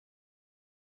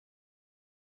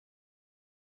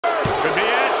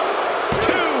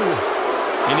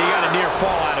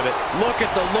Look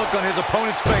at the look on his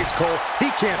opponent's face, Cole.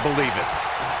 He can't believe it.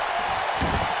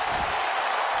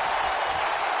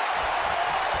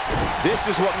 This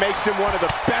is what makes him one of the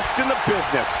best in the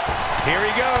business. Here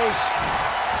he goes.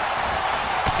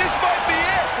 This might be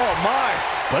it. Oh, my.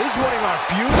 But he's running on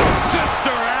fumes.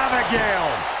 Sister Abigail.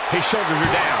 His shoulders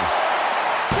are down.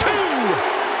 Two.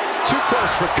 Too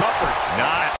close for comfort.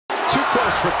 Not. Too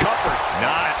close for comfort.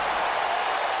 Not.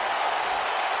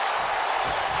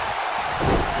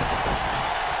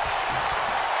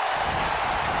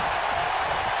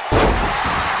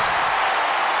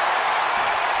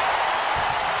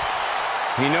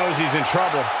 He knows he's in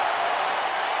trouble.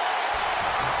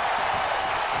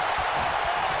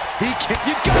 He can't.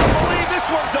 You gotta believe this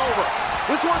one's over.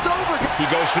 This one's over. He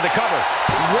goes for the cover.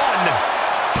 1,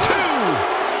 2.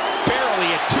 Barely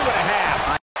at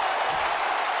 2.5.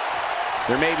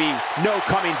 There may be no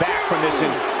coming back from this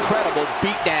incredible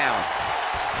beatdown.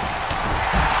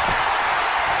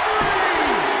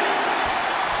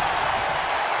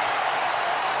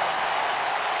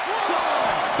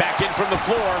 Back in from the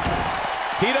floor.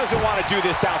 He doesn't want to do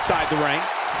this outside the ring.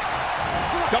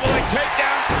 Double leg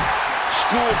takedown.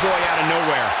 Schoolboy out of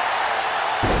nowhere.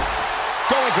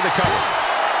 Going for the cover.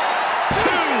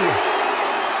 2.